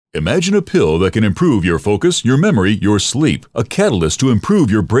Imagine a pill that can improve your focus, your memory, your sleep, a catalyst to improve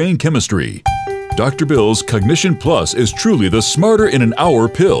your brain chemistry. Dr. Bill's Cognition Plus is truly the smarter in an hour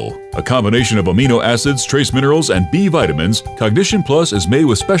pill. A combination of amino acids, trace minerals, and B vitamins, Cognition Plus is made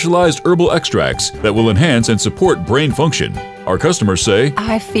with specialized herbal extracts that will enhance and support brain function. Our customers say,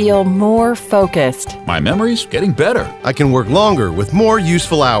 I feel more focused. My memory's getting better. I can work longer with more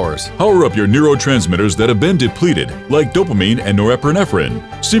useful hours. Power up your neurotransmitters that have been depleted, like dopamine and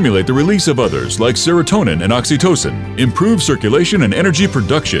norepinephrine. Stimulate the release of others, like serotonin and oxytocin. Improve circulation and energy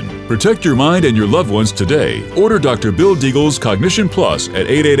production. Protect your mind and your loved ones today. Order Dr. Bill Deagle's Cognition Plus at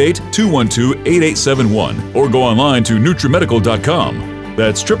 888-212-8871 or go online to NutriMedical.com.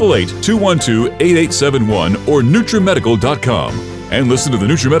 That's 888-212-8871 or NutriMedical.com. And listen to the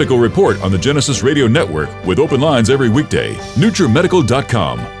NutriMedical Report on the Genesis Radio Network with open lines every weekday.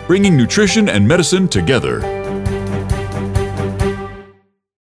 NutriMedical.com, bringing nutrition and medicine together.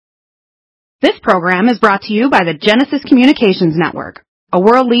 This program is brought to you by the Genesis Communications Network, a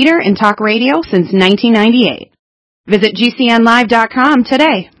world leader in talk radio since 1998. Visit GCNlive.com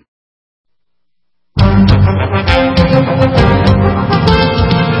today.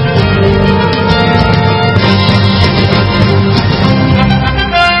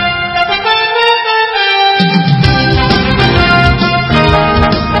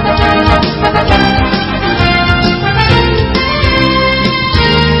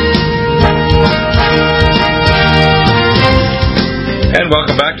 And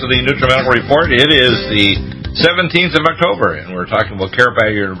welcome back to the NutriMedical Report. It is the 17th of October, and we're talking about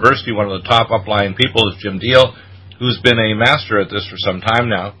Karatbars University. One of the top Upline people is Jim Deagle, who's been a master at this for some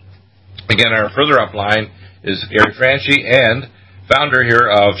time now. Again, our further Upline is Gary Franchi and founder here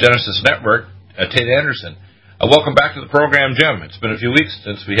of Genesis Network, Tate Anderson. Welcome back to the program, Jim. It's been a few weeks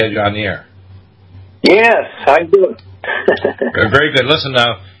since we had you on the air. Yes, how you doing? Very good. Listen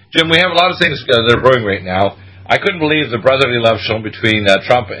now, Jim, we have a lot of things that are brewing right now. I couldn't believe the brotherly love shown between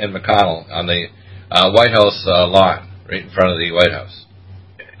Trump and McConnell on the White House lawn, right in front of the White House.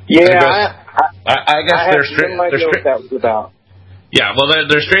 Yeah, I guess I have no idea what that was about. Yeah, well,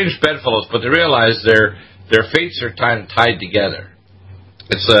 they're strange bedfellows, but they realize their fates are tied together.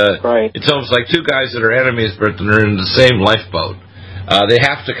 It's right. It's almost like two guys that are enemies, but they're in the same lifeboat. They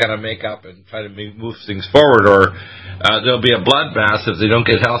have to kind of make up and try to move things forward, or there'll be a bloodbath if they don't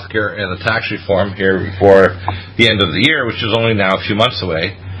get health care and the tax reform here before the end of the year, which is only now a few months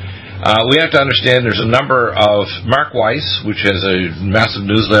away. We have to understand there's a number of Mark Weiss, which has a massive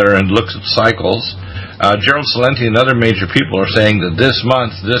newsletter and looks at cycles. Gerald Celente and other major people are saying that this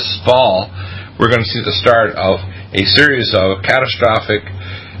fall, we're going to see the start of a series of catastrophic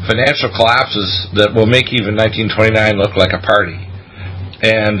financial collapses that will make even 1929 look like a party.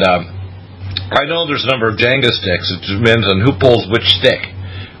 And I know there's a number of Janga sticks. It depends on who pulls which stick,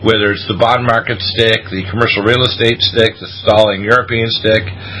 whether it's the bond market stick, the commercial real estate stick, the stalling European stick,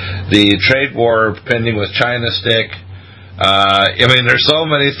 the trade war pending with China stick. I mean, there's so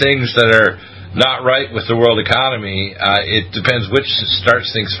many things that are not right with the world economy. It depends which starts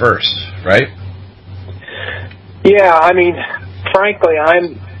things first, right? Yeah, I mean, frankly,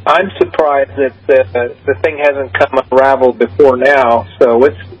 I'm surprised that the thing hasn't come unraveled before now. So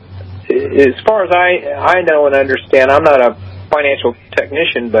it's, as far as I know and understand, I'm not a financial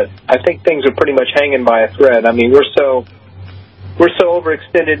technician, but I think things are pretty much hanging by a thread. I mean, we're so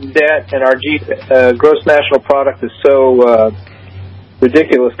overextended in debt, and our gross national product is so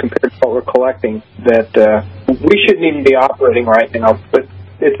ridiculous compared to what we're collecting that we shouldn't even be operating right now. But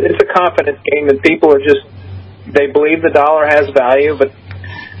it's a confidence game, and people are just, they believe the dollar has value, but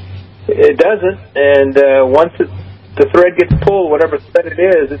it doesn't. And once the thread gets pulled, whatever thread it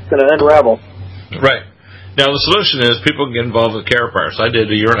is, it's going to unravel. Right. Now, the solution is people can get involved with Karatbars. I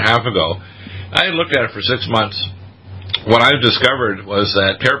did a year and a half ago. I looked at it for 6 months. What I discovered was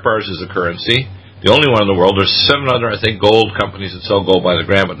that Karatbars is a currency, the only one in the world. There's 7 other, I think, gold companies that sell gold by the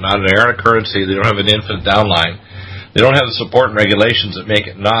gram, but not an air currency. They don't have an infinite downline. They don't have the support and regulations that make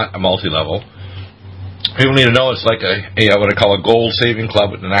it not a multi-level. People need to know it's like what I call a gold saving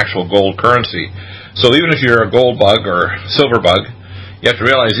club with an actual gold currency. So even if you're a gold bug or silver bug, you have to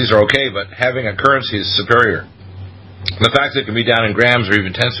realize these are okay, but having a currency is superior. The fact that it can be down in grams or even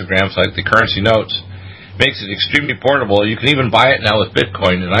tenths of grams like the currency notes makes it extremely portable. You can even buy it now with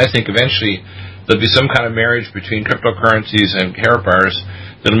Bitcoin, and I think eventually there'll be some kind of marriage between cryptocurrencies and Karatbars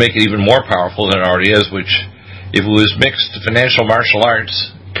that'll make it even more powerful than it already is, which if it was mixed financial martial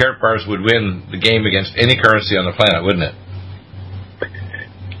arts, Karatbars would win the game against any currency on the planet, wouldn't it?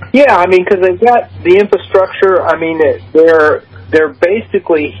 Yeah, I mean, because they've got the infrastructure. I mean, they're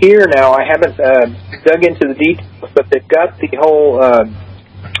basically here now. I haven't dug into the details, but they've got the whole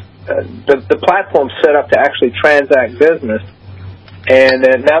the platform's set up to actually transact business, and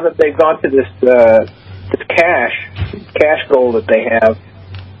now that they've gone to this cash goal that they have,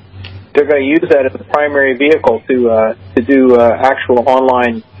 they're going to use that as a primary vehicle to do actual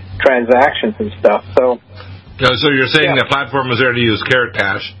online transactions and stuff. So you're saying the platform is there to use Carrot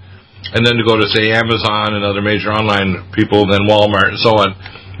Cash, and then to go to, say, Amazon and other major online people, then Walmart and so on.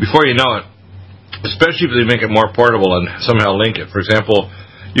 Before you know it, especially if they make it more portable and somehow link it. For example,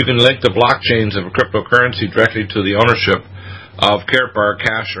 you can link the blockchains of a cryptocurrency directly to the ownership of Carrot Bar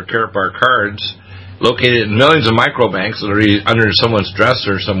Cash or Carrot Bar cards, located in millions of microbanks that are under someone's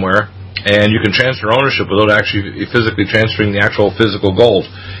dresser somewhere, and you can transfer ownership without actually physically transferring the actual physical gold.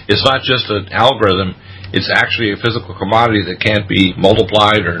 It's not just an algorithm. It's actually a physical commodity that can't be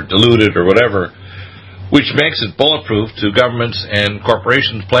multiplied or diluted or whatever, which makes it bulletproof to governments and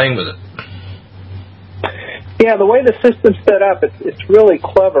corporations playing with it. Yeah, the way the system's set up, it's really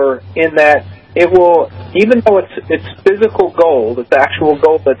clever in that it will, even though it's physical gold, it's actual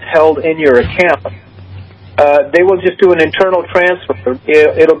gold that's held in your account, they will just do an internal transfer.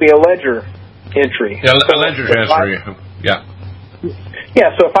 It'll be a ledger entry. Yeah, a ledger transfer. Yeah.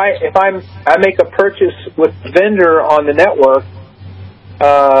 Yeah. So if I make a purchase with the vendor on the network,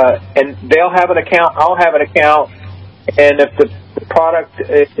 and they'll have an account, I'll have an account, and if the product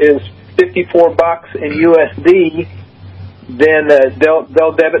is $54 in USD, then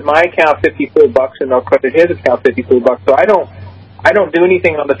they'll debit my account $54 and they'll credit his account $54. So I don't do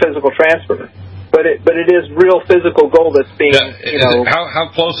anything on the physical transfer. But it is real physical gold that's being, How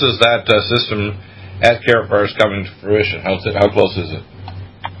close is that system at Karatbars coming to fruition? How close is it?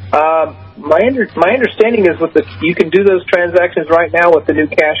 My understanding is you can do those transactions right now with the new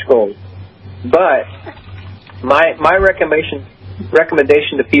cash gold. But my recommendation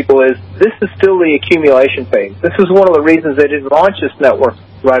to people is this is still the accumulation phase. This is one of the reasons they didn't launch this network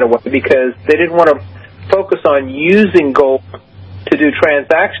right away, because they didn't want to focus on using gold to do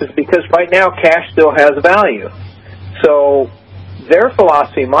transactions, because right now cash still has value. So their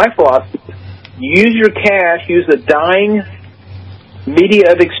philosophy, my philosophy, use your cash, use the dying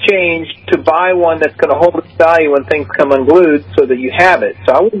media of exchange to buy one that's going to hold its value when things come unglued so that you have it.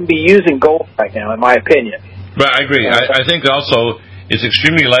 So I wouldn't be using gold right now, in my opinion. But I agree. I think also it's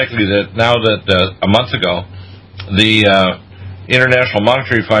extremely likely that now that a month ago, the International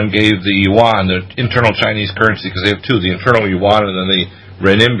Monetary Fund gave the yuan, the internal Chinese currency, because they have two, the internal yuan and then the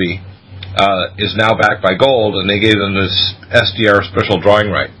renminbi, is now backed by gold, and they gave them this SDR special drawing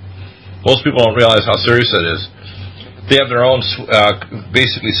right. Most people don't realize how serious that is. They have their own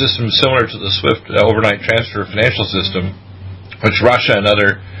basically system similar to the SWIFT overnight transfer financial system, which Russia and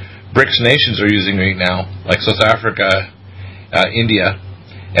other BRICS nations are using right now, like South Africa, India.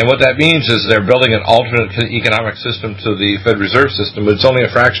 And what that means is they're building an alternate economic system to the Fed Reserve System, but it's only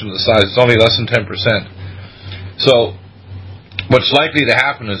a fraction of the size. It's only less than 10%. So what's likely to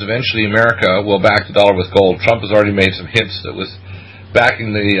happen is eventually America will back the dollar with gold. Trump has already made some hints that with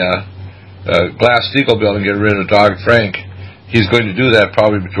backing the Glass-Steagall bill and getting rid of Dodd-Frank, he's going to do that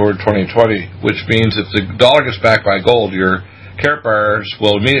probably toward 2020, which means if the dollar gets backed by gold, your Karatbars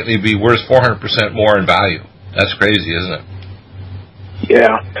will immediately be worth 400% more in value. That's crazy, isn't it?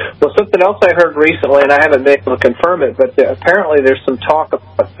 Yeah. Well, something else I heard recently, and I haven't been able to confirm it, but apparently there's some talk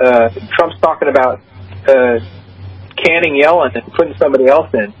about Trump's talking about canning Yellen and putting somebody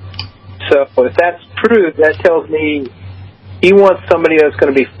else in. So if that's true, that tells me he wants somebody that's going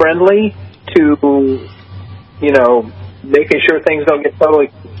to be friendly to, making sure things don't get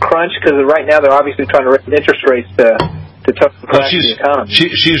totally crunched, because right now they're obviously trying to raise interest rates to totally crash the economy.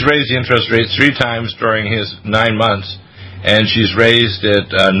 She's raised the interest rates 3 times during his 9 months, and she's raised it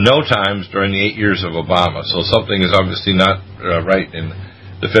no times during the 8 years of Obama. So something is obviously not right in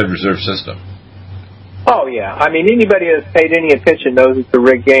the Fed Reserve System. Oh, yeah. I mean, anybody that's paid any attention knows it's a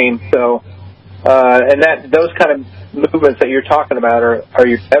rigged game. So, and those kind of movements that you're talking about are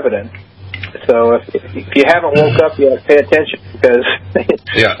your evidence. So if you haven't woke up yet, pay attention, because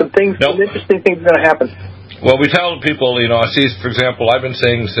some interesting things are going to happen. Well, we tell people, I see, for example, I've been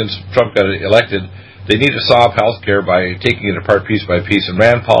saying since Trump got elected, they need to solve health care by taking it apart piece by piece. And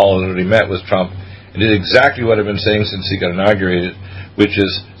Rand Paul already met with Trump and did exactly what I've been saying since he got inaugurated, which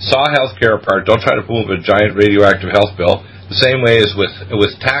is saw health care apart. Don't try to move a giant radioactive health bill. The same way as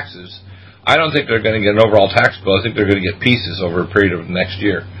with taxes. I don't think they're going to get an overall tax bill. I think they're going to get pieces over a period of the next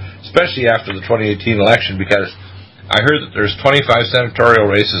year, especially after the 2018 election, because I heard that there's 25 senatorial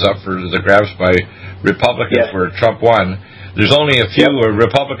races up for the grabs by Republicans where Trump won. There's only a few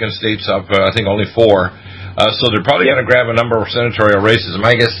Republican states up, I think only 4. So they're probably going to grab a number of senatorial races.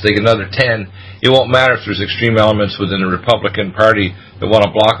 My guess is they get another 10. It won't matter if there's extreme elements within the Republican Party that want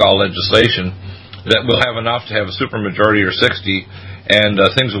to block all legislation. That will have enough to have a supermajority or 60, and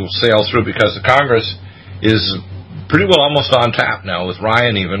things will sail through because the Congress is pretty well almost on tap now with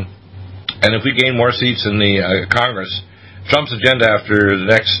Ryan even. And if we gain more seats in the Congress, Trump's agenda after the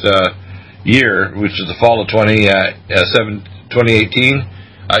next year, which is the fall of 2018,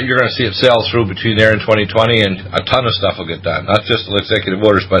 you're going to see it sail through between there and 2020, and a ton of stuff will get done, not just the executive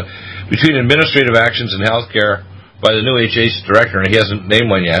orders, but between administrative actions in healthcare by the new HH director, and he hasn't named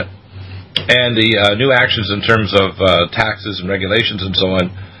one yet, and the new actions in terms of taxes and regulations and so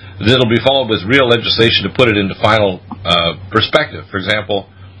on. It'll be followed with real legislation to put it into final perspective. For example,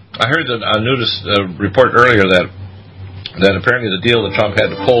 I heard that report earlier that apparently the deal that Trump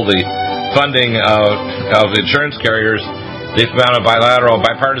had to pull the funding of insurance carriers, they found a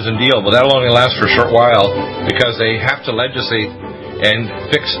bipartisan deal, but that'll only last for a short while because they have to legislate and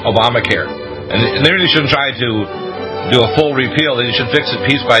fix Obamacare. And they really shouldn't try to do a full repeal. They should fix it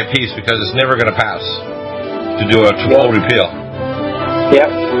piece by piece because it's never going to pass to do a full repeal. Yep,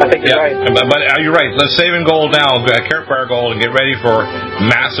 I think you're right. But you're right. Let's save in gold now, care for our gold, and get ready for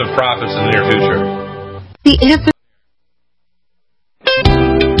massive profits in the near future. The answer.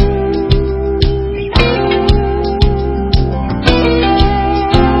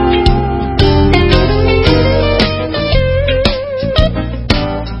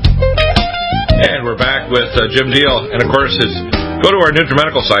 With Jim Deal, and of course go to our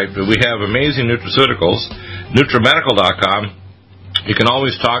NutriMedical site. We have amazing nutraceuticals, NutriMedical.com. You can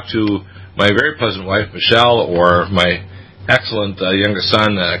always talk to my very pleasant wife Michelle or my excellent youngest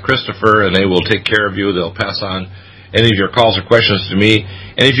son Christopher, and they will take care of you. They'll pass on any of your calls or questions to me,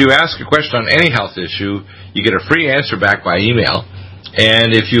 and if you ask a question on any health issue, you get a free answer back by email.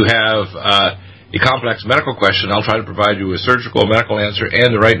 And if you have a complex medical question, I'll try to provide you with surgical medical answer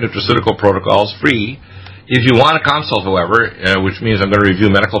and the right nutraceutical protocols free. If you want a consult, however, which means I'm going to review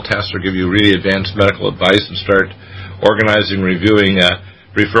medical tests or give you really advanced medical advice and start organizing, reviewing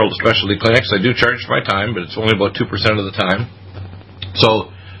referral to specialty clinics, I do charge for my time, but it's only about 2% of the time.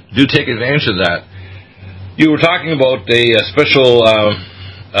 So do take advantage of that. You were talking about a special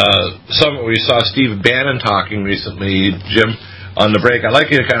summit where you saw Steve Bannon talking recently, Jim, on the break. I'd like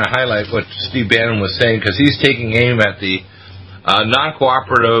you to kind of highlight what Steve Bannon was saying, because he's taking aim at the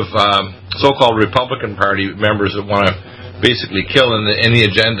non-cooperative so-called Republican Party members that want to basically kill any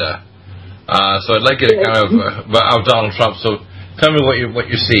agenda. So I'd like you to kind of out Donald Trump. So tell me what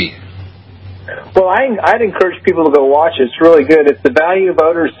you see. Well, I'd encourage people to go watch it. It's really good. It's the Value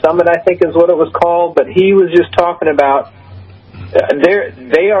Voters Summit, I think is what it was called. But he was just talking about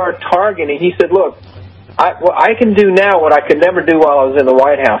they are targeting. He said, look, I can do now what I could never do while I was in the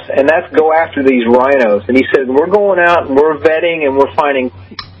White House, and that's go after these rhinos. And he said, we're going out and we're vetting and we're finding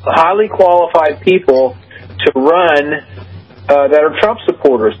highly qualified people to run that are Trump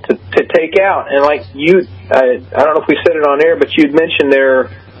supporters to take out. And like you, I don't know if we said it on air, but you'd mentioned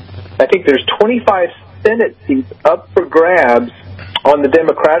I think there's 25 Senate seats up for grabs on the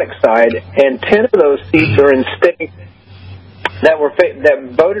Democratic side, and 10 of those seats are in states that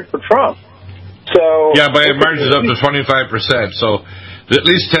voted for Trump. So yeah, by margins up to 25%. So at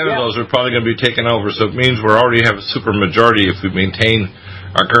least 10 of those are probably going to be taken over. So it means we already have a super majority if we maintain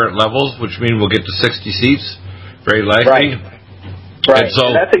our current levels, which means we'll get to 60 seats, very likely. Right.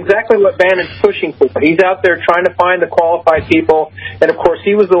 And that's exactly what Bannon's pushing for. He's out there trying to find the qualified people. And, of course,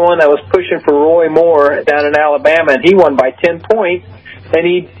 he was the one that was pushing for Roy Moore down in Alabama, and he won by 10 points, and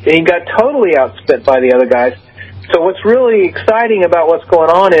he got totally outspent by the other guys. So what's really exciting about what's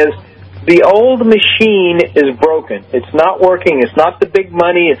going on is the old machine is broken. It's not working. It's not the big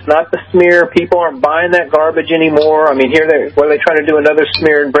money. It's not the smear. People aren't buying that garbage anymore. I mean, they're trying to do another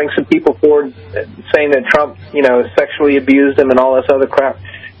smear and bring some people forward saying that Trump, sexually abused them and all this other crap.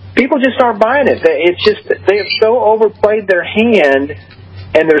 People just aren't buying it. It's just they have so overplayed their hand,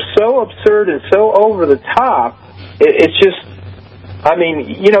 and they're so absurd and so over the top. It's just, I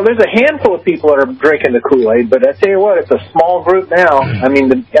mean, there's a handful of people that are drinking the Kool-Aid, but I tell you what, it's a small group now. I mean,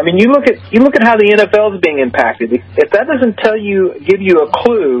 you look at how the NFL is being impacted. If that doesn't give you a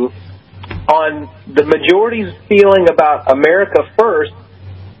clue on the majority's feeling about America first,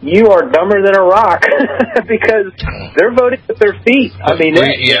 you are dumber than a rock because they're voting with their feet. I mean,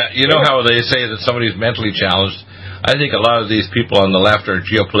 you know how they say that somebody's mentally challenged. I think a lot of these people on the left are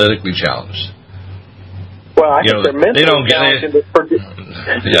geopolitically challenged. Well, I think they're mentally challenged. They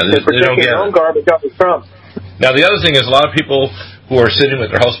don't get their own garbage off of Trump. Now, the other thing is a lot of people who are sitting with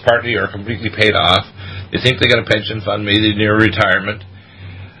their house party are completely paid off. They think they got a pension fund, maybe near retirement.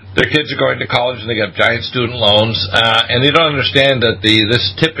 their kids are going to college and they got giant student loans, and they don't understand that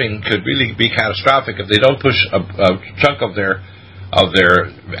this tipping could really be catastrophic if they don't push a chunk of their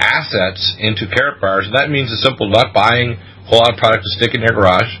assets into Karatbars. And that means a simple not buying a whole lot of product to stick in their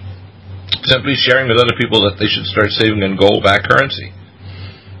garage, simply sharing with other people that they should start saving in gold-backed currency.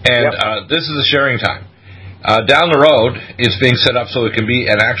 And this is a sharing time. Down the road, it's being set up so it can be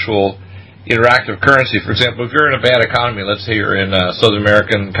an actual interactive currency. For example, if you're in a bad economy, let's say you're in a Southern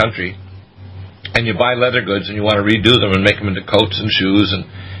American country, and you buy leather goods and you want to redo them and make them into coats and shoes and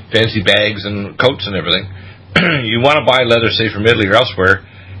fancy bags and coats and everything, you want to buy leather, say, from Italy or elsewhere.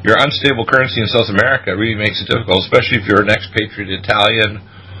 Your unstable currency in South America really makes it difficult, especially if you're an expatriate Italian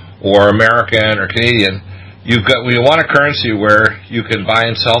or American or Canadian. We want a currency where you can buy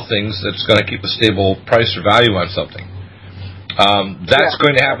and sell things that's going to keep a stable price or value on something. That's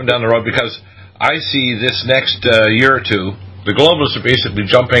going to happen down the road, because I see this next year or two, the globalists are basically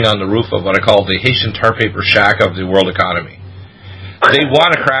jumping on the roof of what I call the Haitian tar paper shack of the world economy. They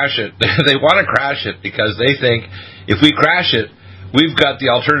want to crash it. They want to crash it because they think if we crash it, we've got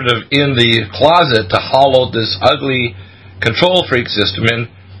the alternative in the closet to hollow this ugly control freak system. And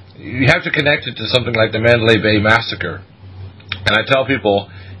you have to connect it to something like the Mandalay Bay massacre. And I tell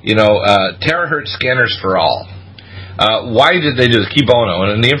people, terahertz scanners for all. Why did they do this? Key bono.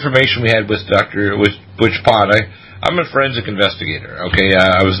 And the information we had with Dr. Butch Pond, I'm a forensic investigator, okay?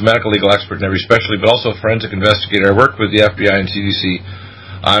 I was a medical legal expert in every specialty, but also a forensic investigator. I worked with the FBI and CDC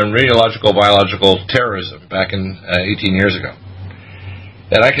on radiological, biological terrorism back in 18 years ago.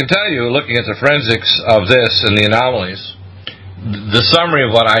 And I can tell you, looking at the forensics of this and the anomalies, the summary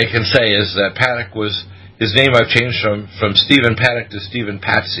of what I can say is that Paddock was, his name I've changed from Stephen Paddock to Stephen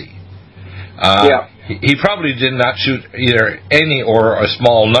Patsy. He probably did not shoot either any or a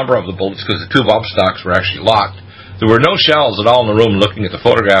small number of the bullets because the two bump stocks were actually locked. There were no shells at all in the room. Looking at the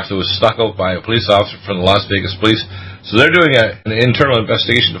photograph that was stuck out by a police officer from the Las Vegas police. So they're doing an internal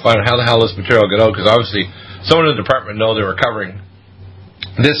investigation to find out how the hell this material got out, because obviously someone in the department know they were covering.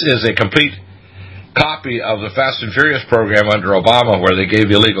 This is a complete copy of the Fast and Furious program under Obama, where they gave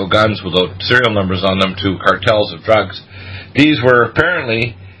illegal guns without serial numbers on them to cartels of drugs. These were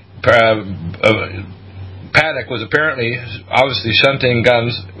apparently... Paddock was apparently obviously shunting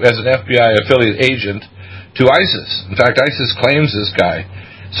guns as an FBI affiliate agent to ISIS. In fact, ISIS claims this guy.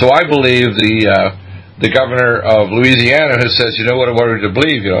 So I believe the governor of Louisiana who says, what are we to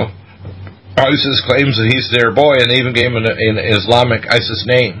believe, ISIS claims that he's their boy, and they even gave him an Islamic ISIS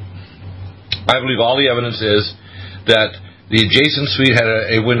name. I believe all the evidence is that the adjacent suite had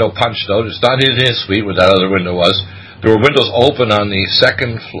a window punched out. It's not in his suite where that other window was. There were windows open on the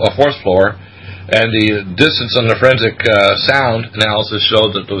fourth floor, and the distance on the forensic sound analysis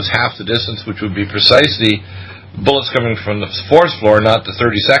showed that there was half the distance, which would be precisely bullets coming from the fourth floor, not the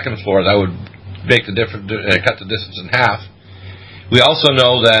 32nd floor. That would make the difference, cut the distance in half. We also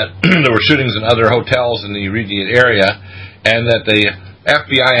know that there were shootings in other hotels in the immediate area, and that the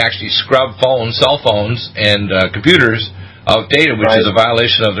FBI actually scrubbed cell phones, and computers of data, which is a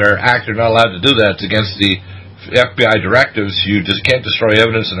violation of their act. They're not allowed to do that. It's against the FBI directives. You just can't destroy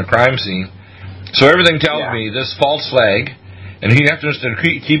evidence in a crime scene. So everything tells me this false flag, and you have to understand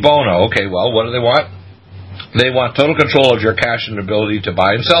key bono. Okay, well, what do they want? They want total control of your cash and ability to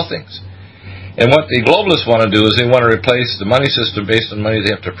buy and sell things. And what the globalists want to do is they want to replace the money system based on money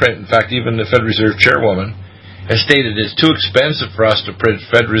they have to print. In fact, even the Federal Reserve chairwoman has stated it's too expensive for us to print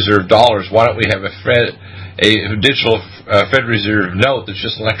Federal Reserve dollars. Why don't we have a digital Federal Reserve note that's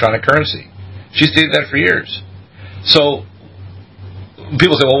just electronic currency? She stated that for years. So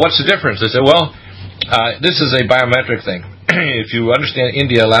people say, well, what's the difference? They say, well, this is a biometric thing. If you understand,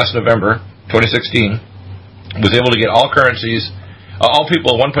 India last November 2016 was able to get all currencies, all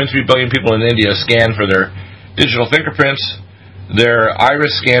people, 1.3 billion people in India scanned for their digital fingerprints, their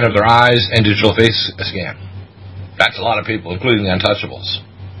iris scan of their eyes, and digital face scan. That's a lot of people, including the untouchables.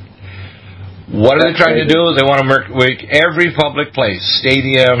 What are they trying to do? They want to make every public place,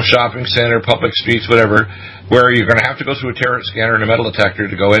 stadium, shopping center, public streets, whatever, where you're going to have to go through a terror scanner and a metal detector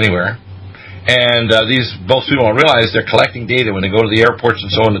to go anywhere. And most people don't realize they're collecting data when they go to the airports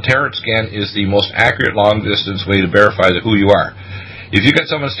and so on. The terror scan is the most accurate long-distance way to verify who you are. If you get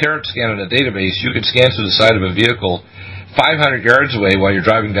someone's terror scan in a database, you can scan through the side of a vehicle 500 yards away while you're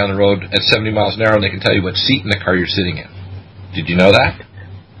driving down the road at 70 miles an hour, and they can tell you what seat in the car you're sitting in. Did you know that?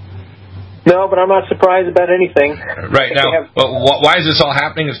 No, but I'm not surprised about anything. Right. Now, why is this all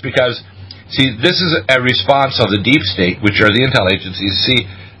happening? It's because, see, this is a response of the deep state, which are the intel agencies. See,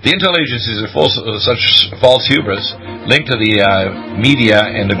 the intel agencies are full of such false hubris linked to the media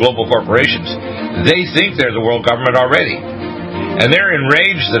and the global corporations. They think they're the world government already. And they're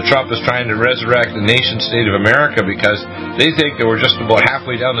enraged that Trump is trying to resurrect the nation-state of America because they think that we're just about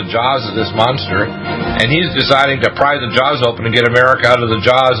halfway down the jaws of this monster, and he's deciding to pry the jaws open and get America out of the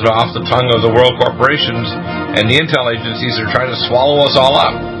jaws and off the tongue of the world corporations and the intel agencies are trying to swallow us all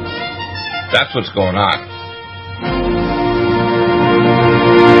up. That's what's going on.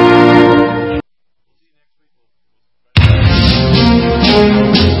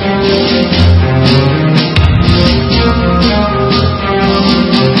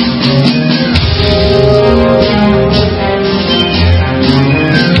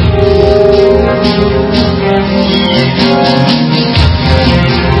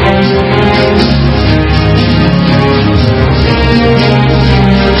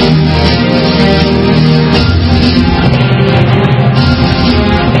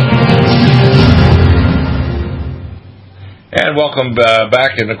 And welcome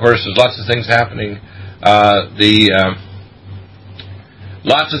back, and of course there's lots of things happening.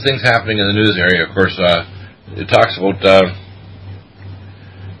 Lots of things happening in the news area. Of course, it talks about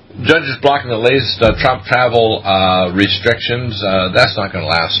judges blocking the latest Trump travel restrictions. That's not going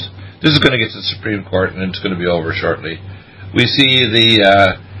to last. This is going to get to the Supreme Court, and it's going to be over shortly. We see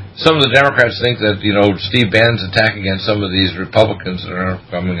some of the Democrats think that Steve Bannon's attack against some of these Republicans that are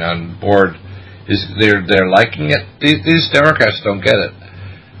coming on board. They're liking it. These Democrats don't get it.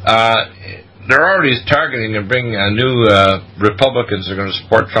 They're already targeting and bringing new Republicans that are going to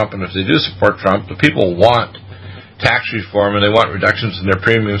support Trump, and if they do support Trump, the people want tax reform and they want reductions in their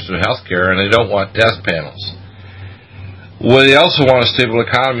premiums to health care, and they don't want death panels. Well, they also want a stable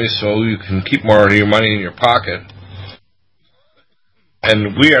economy so you can keep more of your money in your pocket.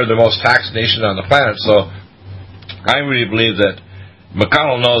 And we are the most taxed nation on the planet, so I really believe that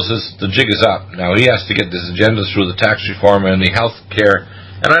McConnell knows the jig is up. Now, he has to get this agenda through the tax reform and the health care.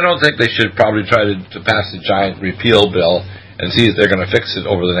 And I don't think they should probably try to pass a giant repeal bill and see if they're going to fix it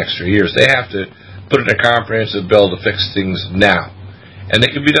over the next 3 years. They have to put in a comprehensive bill to fix things now. And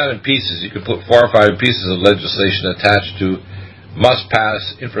it can be done in pieces. You can put 4 or 5 pieces of legislation attached to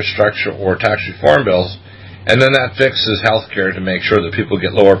must-pass infrastructure or tax reform bills. And then that fixes health care to make sure that people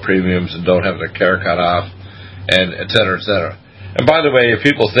get lower premiums and don't have their care cut off, and et cetera, et cetera. And by the way, if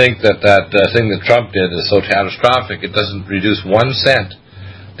people think that thing that Trump did is so catastrophic, it doesn't reduce 1 cent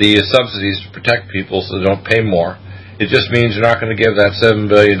the subsidies to protect people so they don't pay more. It just means you're not going to give that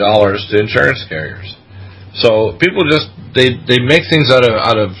 $7 billion to insurance carriers. So people they make things out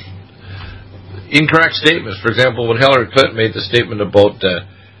of incorrect statements. For example, when Hillary Clinton made the statement about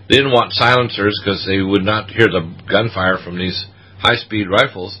they didn't want silencers because they would not hear the gunfire from these high-speed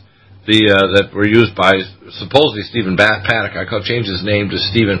rifles, that were used by supposedly Stephen Paddock. I could change his name to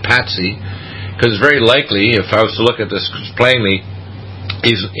Stephen Patsy, because it's very likely, if I was to look at this plainly,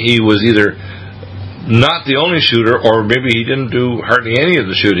 he was either not the only shooter, or maybe he didn't do hardly any of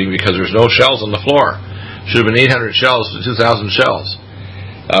the shooting because there's no shells on the floor. Should have been 800 shells to 2,000 shells.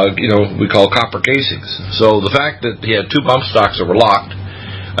 We call copper casings. So the fact that he had 2 bump stocks that were locked,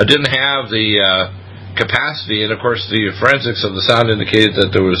 didn't have the capacity, and of course the forensics of the sound indicated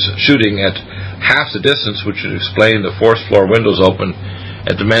that there was shooting at half the distance, which would explain the 4th floor windows open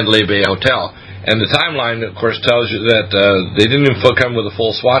at the Mandalay Bay Hotel. And the timeline, of course, tells you that they didn't even come with a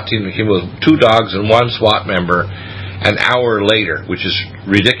full SWAT team. They came with 2 dogs and 1 SWAT member an hour later, which is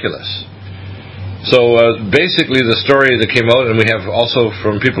ridiculous. So basically the story that came out, and we have also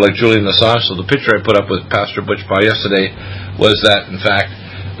from people like Julian Assange, so the picture I put up with Pastor Butch Baugh yesterday was that, in fact,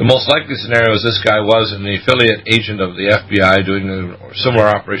 the most likely scenario is this guy was an affiliate agent of the FBI doing a similar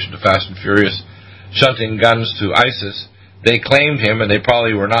operation to Fast and Furious, shunting guns to ISIS. They claimed him, and they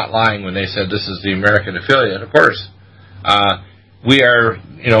probably were not lying when they said this is the American affiliate. Of course, we are,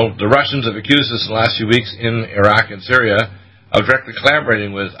 the Russians have accused us in the last few weeks in Iraq and Syria of directly collaborating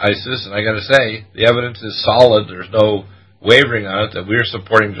with ISIS, and I got to say, the evidence is solid. There's no wavering on it that we're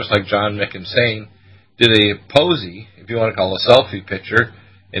supporting, just like John McInsane did a posy, if you want to call it a selfie picture,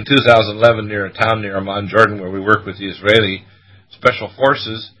 in 2011 near a town near Amman, Jordan, where we work with the Israeli Special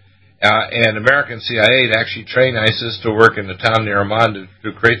Forces and American CIA to actually train ISIS to work in the town near Amman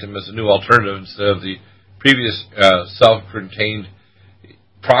to create them as a new alternative instead of the previous self-contained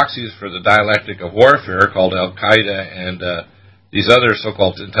proxies for the dialectic of warfare called Al-Qaeda and these other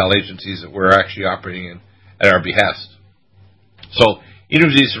so-called intel agencies that were actually operating at our behest. So even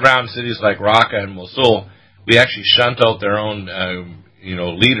if these surround cities like Raqqa and Mosul, we actually shunt out their own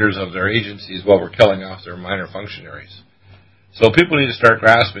leaders of their agencies while we're killing off their minor functionaries. So people need to start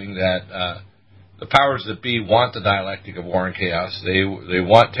grasping that the powers that be want the dialectic of war and chaos. They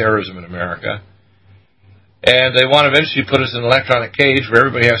want terrorism in America. And they want to eventually put us in an electronic cage where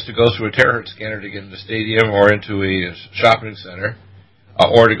everybody has to go through a terahertz scanner to get into the stadium or into a shopping center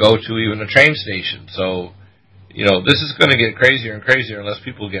or to go to even a train station. So, this is going to get crazier and crazier unless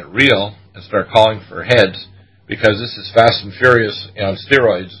people get real and start calling for heads, because this is Fast and Furious on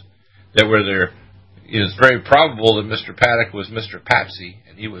steroids, that where it's very probable that Mr. Paddock was Mr. Patsy,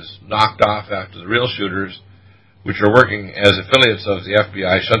 and he was knocked off after the real shooters, which are working as affiliates of the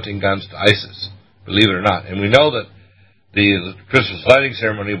FBI, shunting guns to ISIS. Believe it or not. And we know that the Christmas lighting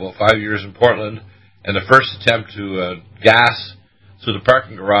ceremony about 5 years in Portland and the first attempt to gas through the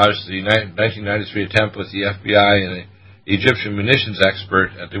parking garage, the 1993 attempt with the FBI and the Egyptian munitions expert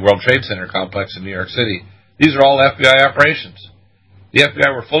at the World Trade Center complex in New York City, these are all FBI operations. The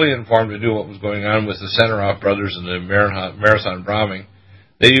FBI were fully informed to do what was going on with the Centeroff brothers and the Marathon bombing.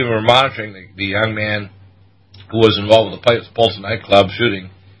 They even were monitoring the young man who was involved with the Pulse nightclub shooting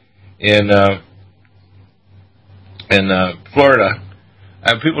in Florida,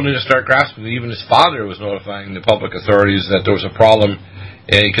 and people need to start grasping that even his father was notifying the public authorities that there was a problem,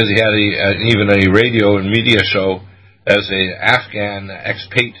 because he had even a radio and media show as a Afghan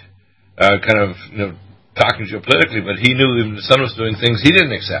expat, talking geopolitically, but he knew even his son was doing things he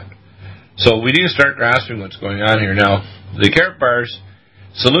didn't accept. So we need to start grasping what's going on here. Now, the Karatbars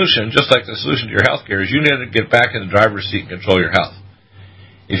solution, just like the solution to your health care, is you need to get back in the driver's seat and control your health.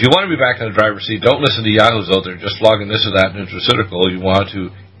 If you want to be back in the driver's seat, don't listen to yahoos out there just logging this or that nutraceutical. You want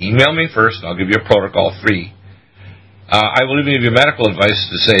to email me first, and I'll give you a protocol free. I will even give you medical advice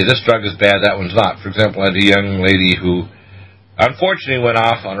to say this drug is bad, that one's not. For example, I had a young lady who unfortunately went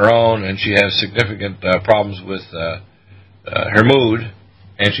off on her own, and she has significant problems with her mood,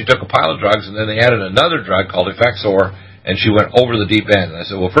 and she took a pile of drugs, and then they added another drug called Effexor, and she went over the deep end. And I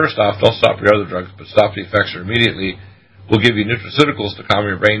said, well, first off, don't stop your other drugs, but stop the Effexor immediately. We'll give you nutraceuticals to calm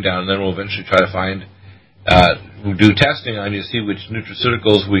your brain down, and then we'll eventually try to we'll do testing on you to see which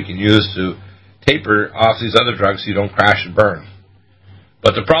nutraceuticals we can use to taper off these other drugs so you don't crash and burn.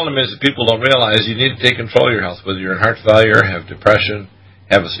 But the problem is that people don't realize you need to take control of your health, whether you're in heart failure, have depression,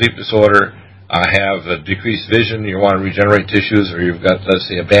 have a sleep disorder, have a decreased vision, you want to regenerate tissues, or you've got, let's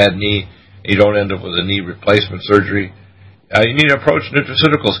say, a bad knee, and you don't end up with a knee replacement surgery. You need to approach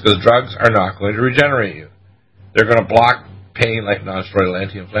nutraceuticals because drugs are not going to regenerate you. They're going to block pain like non-steroidal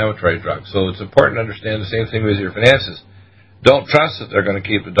anti-inflammatory drugs. So it's important to understand the same thing with your finances. Don't trust that they're going to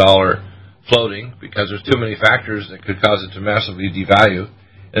keep the dollar floating because there's too many factors that could cause it to massively devalue.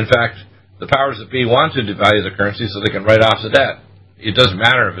 In fact, the powers that be want to devalue the currency so they can write off the debt. It doesn't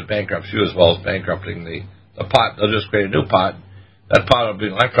matter if it bankrupts you as well as bankrupting the pot. They'll just create a new pot. That pot will be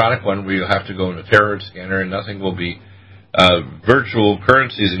an electronic one where you'll have to go in a terahertz scanner, and nothing will be virtual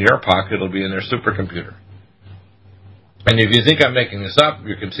currencies in your pocket. It'll be in their supercomputer. And if you think I'm making this up,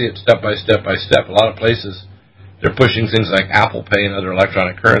 you can see it step by step by step. A lot of places, they're pushing things like Apple Pay and other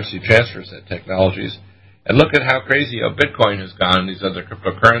electronic currency transfers technologies. And look at how crazy Bitcoin has gone and these other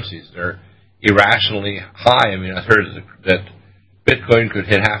cryptocurrencies. They're irrationally high. I mean, I heard that Bitcoin could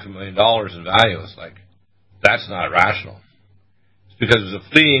hit $500,000 in value. It's like, that's not rational. It's because it's a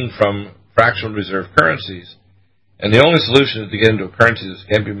fleeing from fractional reserve currencies. And the only solution is to get into a currency that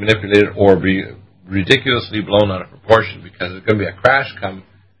can't be manipulated or be ridiculously blown out of proportion, because there's going to be a crash come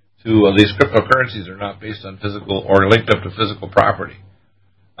to these cryptocurrencies are not based on physical or linked up to physical property.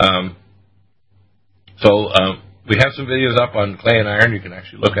 We have some videos up on clay and iron. You can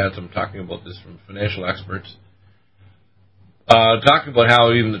actually look at them talking about this from financial experts. Talking about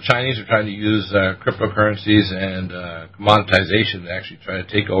how even the Chinese are trying to use cryptocurrencies and commoditization to actually try to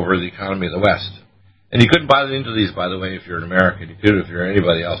take over the economy of the West. And you couldn't buy into these, by the way, if you're an American. You could if you're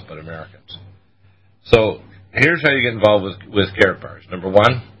anybody else but Americans. So here's how you get involved with Karatbars. Number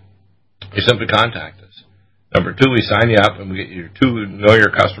one, you simply contact us. Number two, we sign you up and we get your two Know Your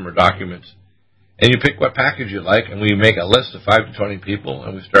Customer documents. And you pick what package you like, and we make a list of 5 to 20 people,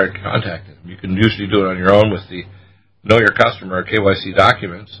 and we start contacting them. You can usually do it on your own with the Know Your Customer or KYC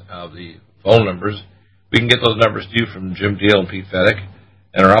documents of the phone numbers. We can get those numbers to you from Jim Deal and Pete Fedek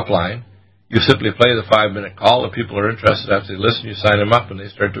and our upline. You simply play the 5-minute call. If people are interested, after they listen, you sign them up, and they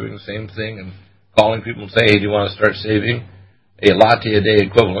start doing the same thing and calling people and say, hey, do you want to start saving a latte a day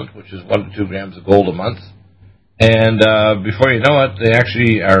equivalent, which is 1 to 2 grams of gold a month? And before you know it, they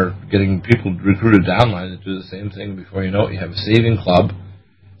actually are getting people recruited downline that do the same thing. Before you know it, you have a saving club,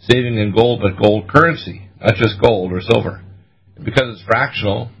 saving in gold, but gold currency, not just gold or silver. And because it's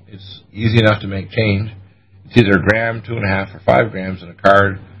fractional, it's easy enough to make change. It's either a gram, 2.5, or 5 grams in a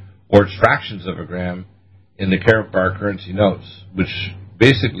card, or it's fractions of a gram in the Karatbar currency notes, which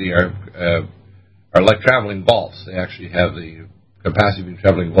basically are like traveling vaults. They actually have the capacity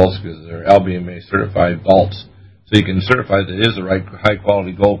traveling vaults because they're LBMA certified vaults. So you can certify that it is the right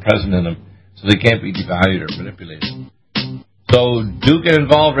high-quality gold present in them, so they can't be devalued or manipulated. So do get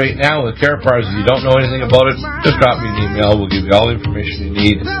involved right now with Karatbars. If you don't know anything about it, just drop me an email. We'll give you all the information you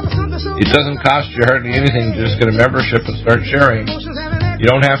need. It doesn't cost you hardly anything. Just get a membership and start sharing. You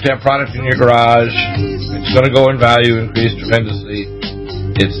don't have to have product in your garage. It's going to go in value, increase tremendously.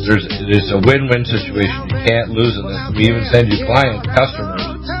 It's a win-win situation. You can't lose in this. We even send you customers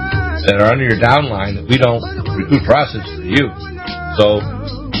that are under your downline that we don't recruit for us. It's for you. So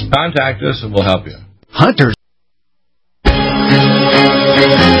contact us and we'll help you. Hunters.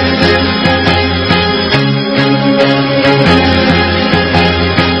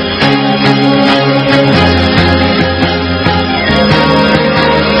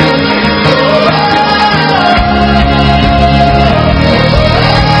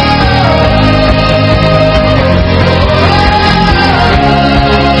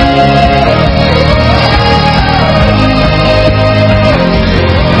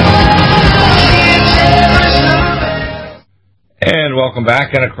 Welcome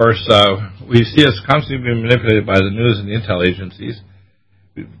back, and of course, we see us constantly being manipulated by the news and the intel agencies.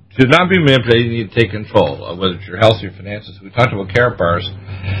 To not be manipulated, you need to take control, whether it's your health or your finances. We talked about Karatbars.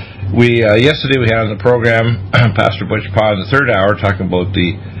 Yesterday we had on the program Pastor Butch Paw in the third hour talking about the,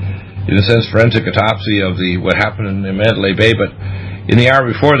 in a sense, forensic autopsy of what happened in Mandalay Bay. But in the hour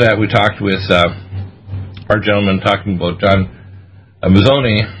before that, we talked with our gentleman talking about John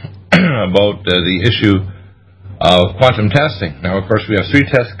Mazzoni about the issue of quantum testing. Now, of course, we have 3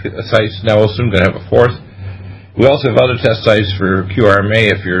 test sites. Now we'll soon going to have a 4th. We also have other test sites for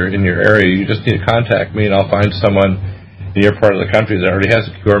QRMA. If you're in your area, you just need to contact me, and I'll find someone in your part of the country that already has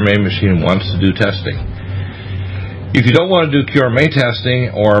a QRMA machine and wants to do testing. If you don't want to do QRMA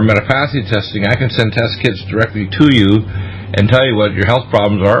testing or metapathy testing, I can send test kits directly to you and tell you what your health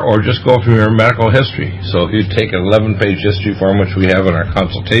problems are, or just go through your medical history. So if you take an 11-page history form, which we have in our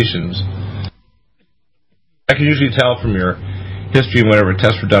consultations, I can usually tell from your history and whatever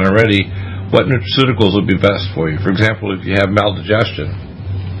tests were done already what nutraceuticals would be best for you. For example, if you have maldigestion,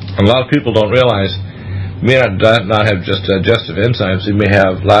 a lot of people don't realize you may not have just digestive enzymes, you may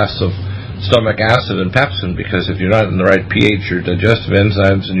have loss of stomach acid and pepsin, because if you're not in the right pH, your digestive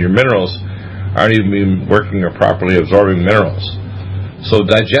enzymes and your minerals aren't even working or properly absorbing minerals. So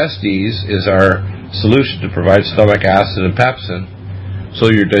Digestes is our solution to provide stomach acid and pepsin so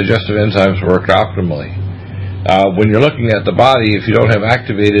your digestive enzymes work optimally. When you're looking at the body, if you don't have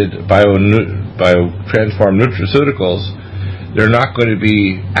activated biotransformed nutraceuticals, they're not going to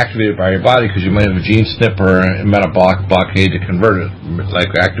be activated by your body because you might have a gene snip or a metabolic blockade to convert it,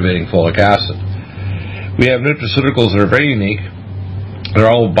 like activating folic acid. We have nutraceuticals that are very unique. They're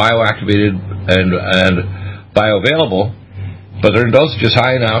all bioactivated and bioavailable, but their dosage is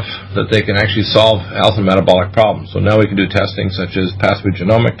high enough that they can actually solve health and metabolic problems. So now we can do testing such as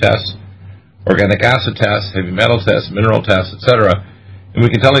pathogenomic tests, organic acid tests, heavy metal tests, mineral tests, etc. And we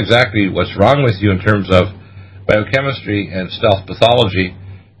can tell exactly what's wrong with you in terms of biochemistry and stealth pathology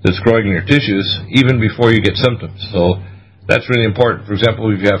that's growing in your tissues even before you get symptoms. So that's really important. For example,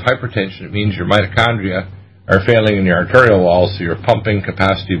 if you have hypertension, it means your mitochondria are failing in your arterial walls, so your pumping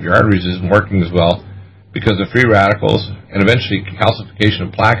capacity of your arteries isn't working as well because of free radicals and eventually calcification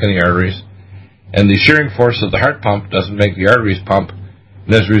of plaque in the arteries. And the shearing force of the heart pump doesn't make the arteries pump.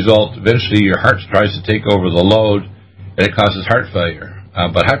 And as a result, eventually your heart tries to take over the load, and it causes heart failure.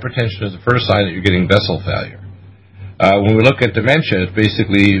 But hypertension is the first sign that you're getting vessel failure. When we look at dementia, it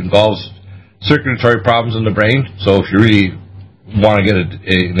basically involves circulatory problems in the brain. So if you really want to get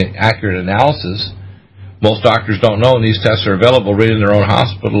an accurate analysis, most doctors don't know, and these tests are available right in their own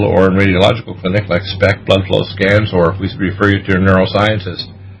hospital or in radiological clinic, like SPECT, blood flow scans, or if we refer you to a neuroscientist,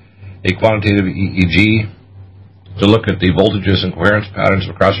 a quantitative EEG, to look at the voltages and coherence patterns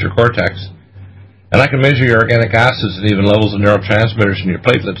across your cortex. And I can measure your organic acids and even levels of neurotransmitters in your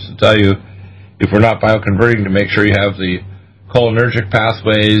platelets to tell you if we're not bioconverting, to make sure you have the cholinergic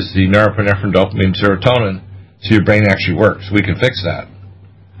pathways, the norepinephrine, dopamine, serotonin, so your brain actually works. We can fix that.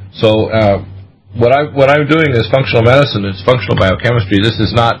 So what I'm doing is functional medicine. It's functional biochemistry. This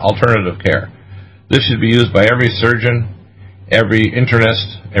is not alternative care. This should be used by every surgeon, every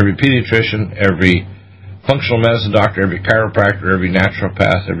internist, every pediatrician, every functional medicine doctor, every chiropractor, every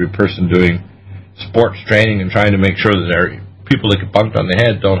naturopath, every person doing sports training and trying to make sure that people that get bunked on the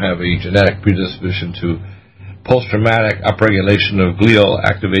head don't have a genetic predisposition to post-traumatic upregulation of glial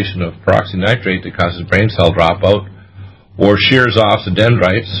activation of peroxynitrate that causes brain cell dropout, or shears off the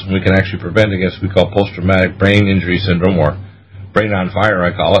dendrites. We can actually prevent against what we call post-traumatic brain injury syndrome, or brain on fire,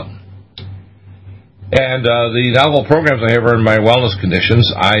 I call it. And the novel programs I have are in my wellness conditions.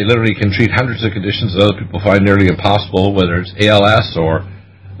 I literally can treat hundreds of conditions that other people find nearly impossible, whether it's ALS or,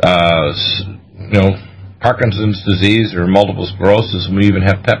 Parkinson's disease or multiple sclerosis. And we even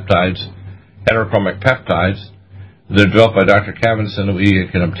have peptides, heterochromic peptides. They're developed by Dr. Cavinson that we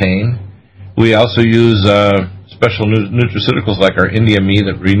can obtain. We also use special nutraceuticals like our India Me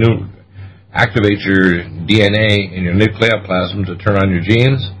that activates your DNA in your nucleoplasm to turn on your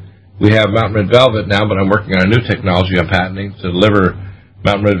genes. We have Mountain Red Velvet now, but I'm working on a new technology I'm patenting to deliver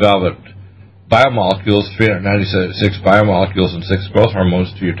Mountain Red Velvet biomolecules, 396 biomolecules and 6 growth hormones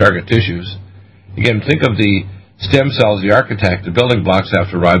to your target tissues. Again, think of the stem cells, the architect, the building blocks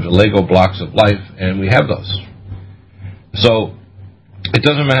have to arrive, the Lego blocks of life, and we have those. So it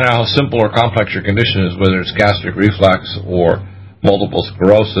doesn't matter how simple or complex your condition is, whether it's gastric reflux or multiple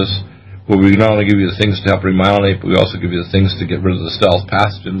sclerosis, where we not only give you the things to help remyelinate, but we also give you the things to get rid of the stealth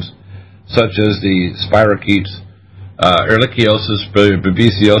pathogens, such as the spirochetes, ehrlichiosis,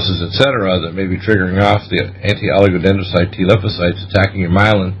 babesiosis, etc., that may be triggering off the anti-oligodendrocyte T lymphocytes attacking your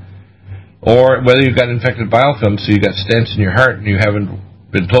myelin, or whether you've got infected biofilms, so you've got stents in your heart and you haven't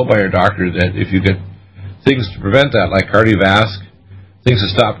been told by your doctor that if you get things to prevent that, like Cardiovasc, things to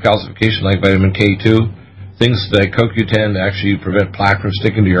stop calcification like vitamin K2, things like CoQ10 to actually prevent plaque from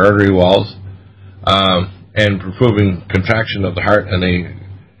sticking to your artery walls, and improving contraction of the heart and the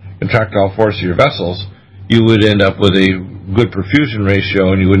contractile force of your vessels, you would end up with a good perfusion ratio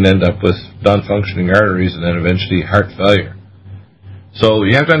and you wouldn't end up with non-functioning arteries and then eventually heart failure. So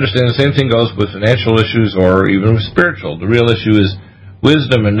you have to understand the same thing goes with financial issues or even with spiritual. The real issue is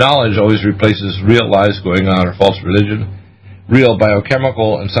wisdom and knowledge always replaces real lies going on or false religion. Real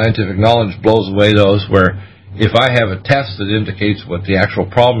biochemical and scientific knowledge blows away those where if I have a test that indicates what the actual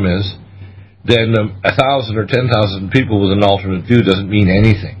problem is, then 1,000 or 10,000 people with an alternate view doesn't mean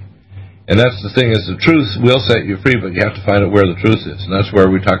anything. And that's the thing, is the truth will set you free, but you have to find out where the truth is. And that's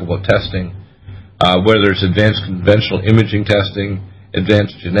where we talk about testing, whether it's advanced conventional imaging testing,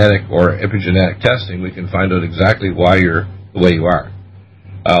 advanced genetic or epigenetic testing, we can find out exactly why you're the way you are.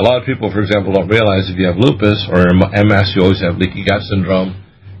 A lot of people, for example, don't realize if you have lupus or MS, you always have leaky gut syndrome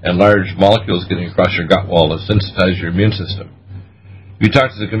and large molecules getting across your gut wall that sensitize your immune system. If you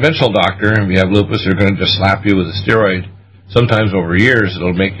talk to the conventional doctor and we have lupus, they're going to just slap you with a steroid. Sometimes over years,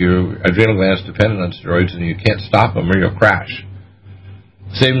 it'll make your adrenal glands dependent on steroids and you can't stop them or you'll crash.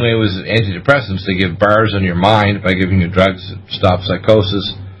 Same way with antidepressants, they give bars on your mind by giving you drugs that stop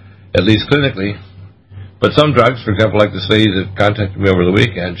psychosis, at least clinically. But some drugs, for example, like this lady that contacted me over the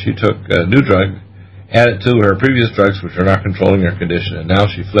weekend, she took a new drug, added to her previous drugs which are not controlling her condition, and now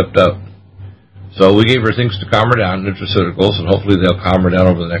she flipped out. So we gave her things to calm her down, nutraceuticals, and hopefully they'll calm her down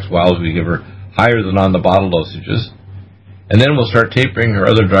over the next while as we give her higher than on the bottle dosages. And then we'll start tapering her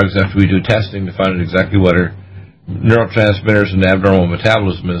other drugs after we do testing to find out exactly what her neurotransmitters and abnormal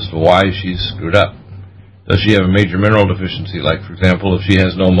metabolism is, to why she's screwed up. Does she have a major mineral deficiency? Like, for example, if she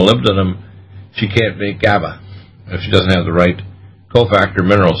has no molybdenum, she can't make GABA. If she doesn't have the right cofactor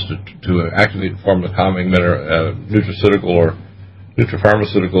minerals to activate and form the calming nutraceutical or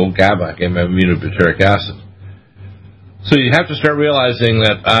nutrapharmaceutical GABA, gamma-aminobutyric acid. So you have to start realizing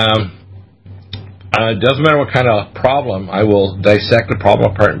that it doesn't matter what kind of problem, I will dissect the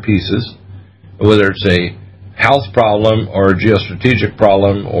problem apart in pieces, whether it's a health problem or a geostrategic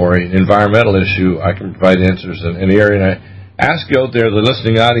problem or an environmental issue. I can provide answers in any area. And I ask you out there, the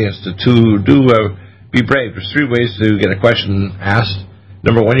listening audience, to be brave. There's 3 ways to get a question asked.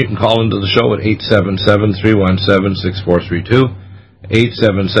 Number 1, you can call into the show at 877-317-6432,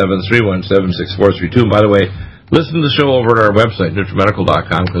 877-317-6432. And by the way, listen to the show over at our website,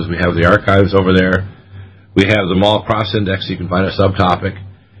 NutriMedical.com, because we have the archives over there. We have them all cross-indexed. You can find a subtopic.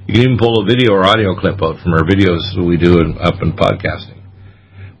 You can even pull a video or audio clip out from our videos that we do up in podcasting.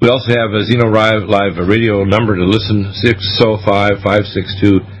 We also have a Zeno Live radio number to listen,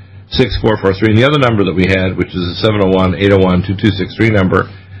 605-562-6443. And the other number that we had, which is the 701-801-2263 number,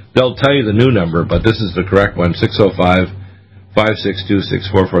 they'll tell you the new number, but this is the correct one,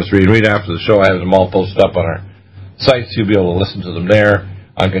 605-562-6443. And right after the show, I have them all posted up on our sites. You'll be able to listen to them there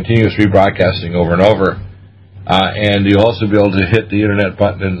on continuous rebroadcasting over and over. And you'll also be able to hit the internet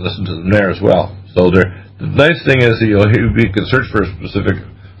button and listen to them there as well. So the nice thing is that you can search for a specific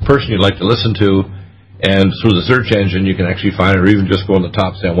person you'd like to listen to, and through the search engine you can actually find it, or even just go on the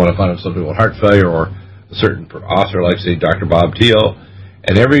top, say I want to find out something about heart failure or a certain author like, say, Dr. Bob Thiel.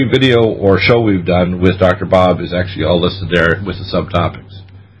 And every video or show we've done with Dr. Bob is actually all listed there with the subtopics.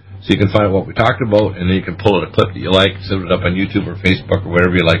 So you can find out what we talked about, and then you can pull out a clip that you like, set it up on YouTube or Facebook or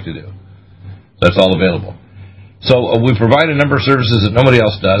whatever you like to do. That's all available. So we provide a number of services that nobody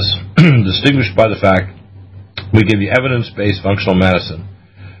else does, distinguished by the fact we give you evidence-based functional medicine.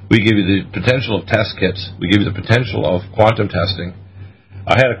 We give you the potential of test kits. We give you the potential of quantum testing.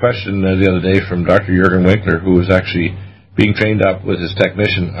 I had a question the other day from Dr. Jürgen Winkler, who was actually being trained up with his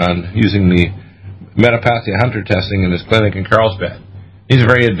technician on using the Metapathia Hunter testing in his clinic in Carlsbad. He's a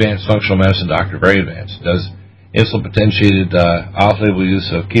very advanced functional medicine doctor, very advanced. He does insulin-potentiated off-label use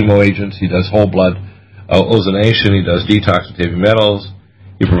of chemo agents. He does whole blood ozonation. He does detox with heavy metals.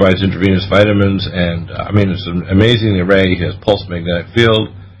 He provides intravenous vitamins, and it's an amazing array. He has pulse magnetic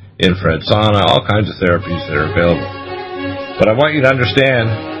field, infrared sauna, all kinds of therapies that are available. But I want you to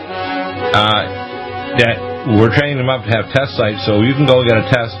understand that we're training them up to have test sites, so you can go get a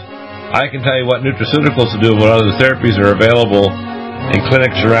test. I can tell you what nutraceuticals to do, what other therapies are available in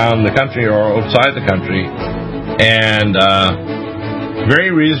clinics around the country or outside the country, and very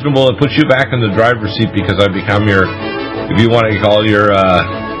reasonable. It puts you back in the driver's seat because I become your, if you want to call your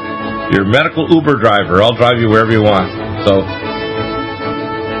medical Uber driver. I'll drive you wherever you want. So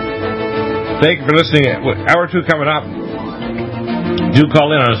thank you for listening. Hour 2 coming up. Do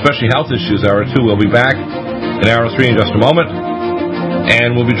call in on especially health issues. Hour 2. We'll be back in hour 3 in just a moment.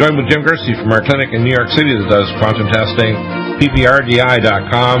 And we'll be joined with Jim Gersey from our clinic in New York City that does quantum testing,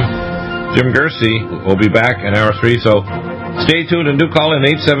 pprdi.com. Jim Gersey will be back in hour 3. So stay tuned and do call in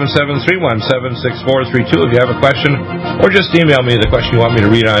 877-317-6432 if you have a question, or just email me the question you want me to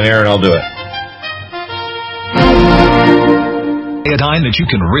read on air and I'll do it. Iodine that you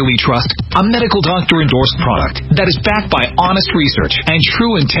can really trust, a medical doctor endorsed product that is backed by honest research and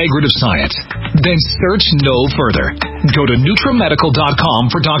true integrative science. Then search no further. Go to NutriMedical.com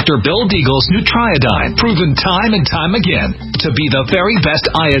for Dr. Bill Deagle's Nutriodine, proven time and time again to be the very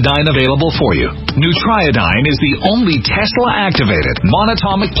best iodine available for you. Nutriodine is the only Tesla-activated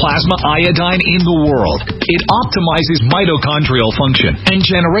monatomic plasma iodine in the world. It optimizes mitochondrial function and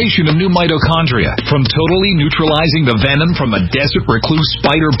generation of new mitochondria, from totally neutralizing the venom from a desert recluse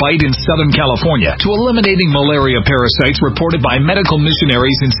spider bite in Southern California to eliminating malaria parasites reported by medical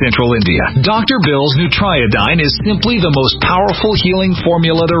missionaries in Central India. Dr. Bill's Nutriodine is simply the most powerful healing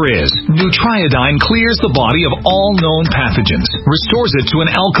formula there is. Nutriodine clears the body of all known pathogens, restores it to an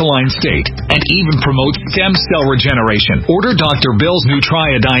alkaline state, and even promotes stem cell regeneration. Order Dr. Bill's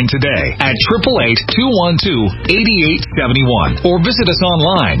Nutriodine today at 888-212-8871 or visit us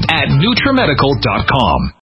online at NutriMedical.com.